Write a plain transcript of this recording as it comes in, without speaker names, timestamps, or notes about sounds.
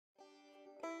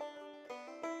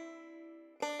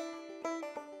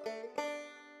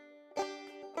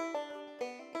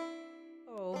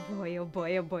boy, oh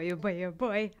boy, oh boy, oh boy, oh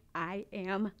boy. I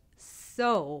am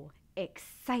so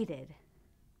excited.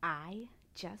 I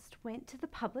just went to the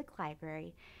public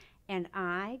library and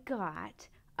I got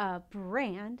a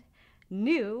brand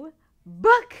new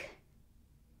book.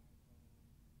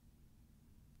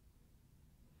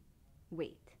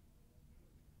 Wait.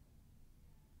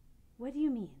 What do you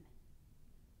mean?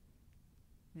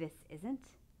 This isn't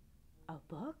a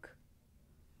book?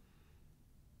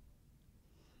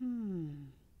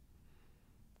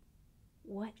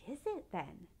 What is it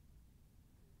then?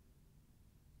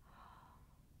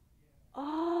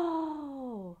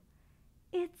 Oh,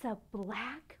 it's a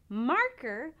black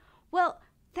marker. Well,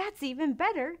 that's even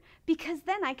better because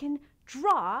then I can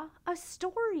draw a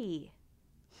story.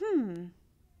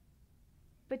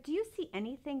 But do you see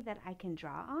anything that I can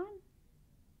draw on?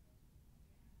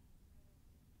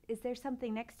 Is there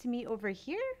something next to me over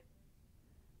here?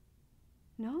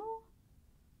 No?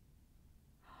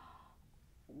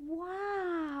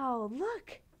 Wow,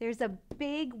 look, there's a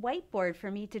big whiteboard for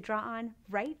me to draw on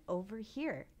right over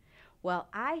here. Well,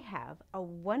 I have a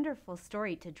wonderful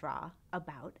story to draw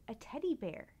about a teddy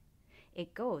bear.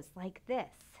 It goes like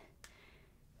this.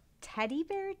 Teddy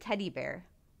bear,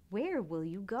 where will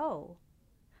you go?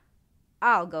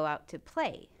 I'll go out to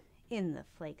play in the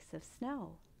flakes of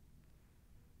snow.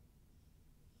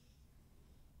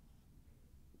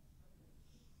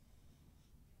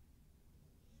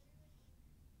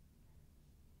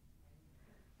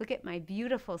 Look at my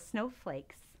beautiful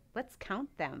snowflakes. Let's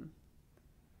count them.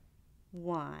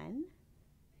 1,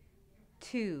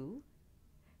 2,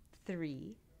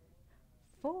 3,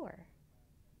 4.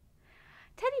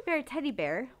 Teddy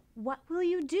bear, what will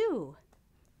you do?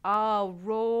 I'll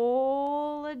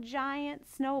roll a giant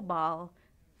snowball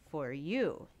for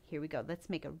you. Here we go. Let's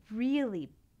make a really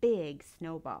big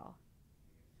snowball.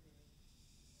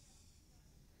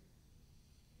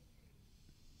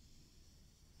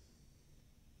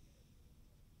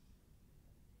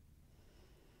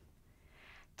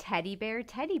 Teddy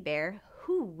bear,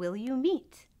 who will you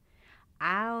meet?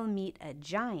 I'll meet a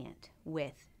giant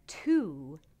with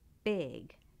 2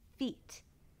 big feet.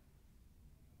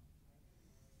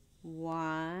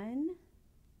 1,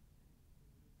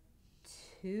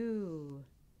 2.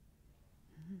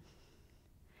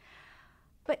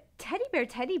 But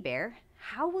Teddy bear,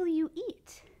 how will you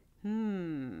eat? I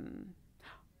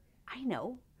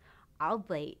know. I'll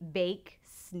bake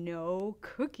snow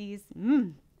cookies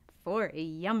for a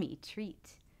yummy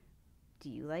treat. Do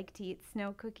you like to eat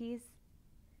snow cookies?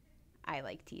 I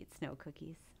like to eat snow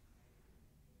cookies.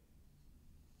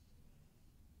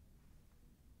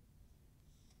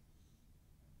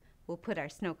 We'll put our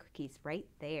snow cookies right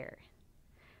there.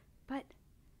 But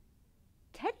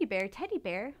Teddy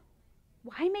bear,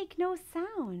 why make no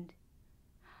sound?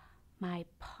 My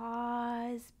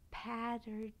paws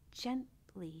patter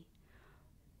gently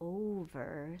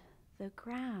over the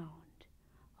ground.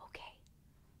 Okay.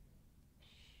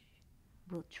 Shh.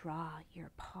 We'll draw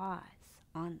your paws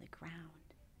on the ground.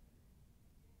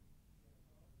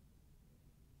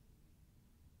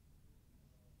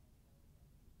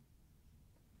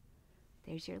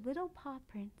 There's your little paw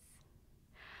prints.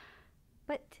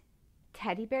 But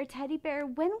Teddy bear,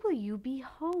 when will you be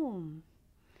home?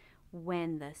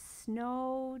 When the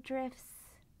snow drifts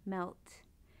melt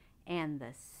and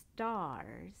the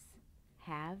stars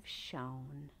have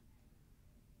shone.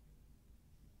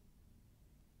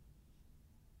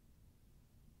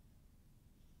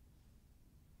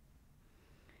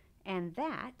 And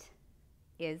that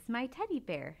is my teddy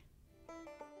bear.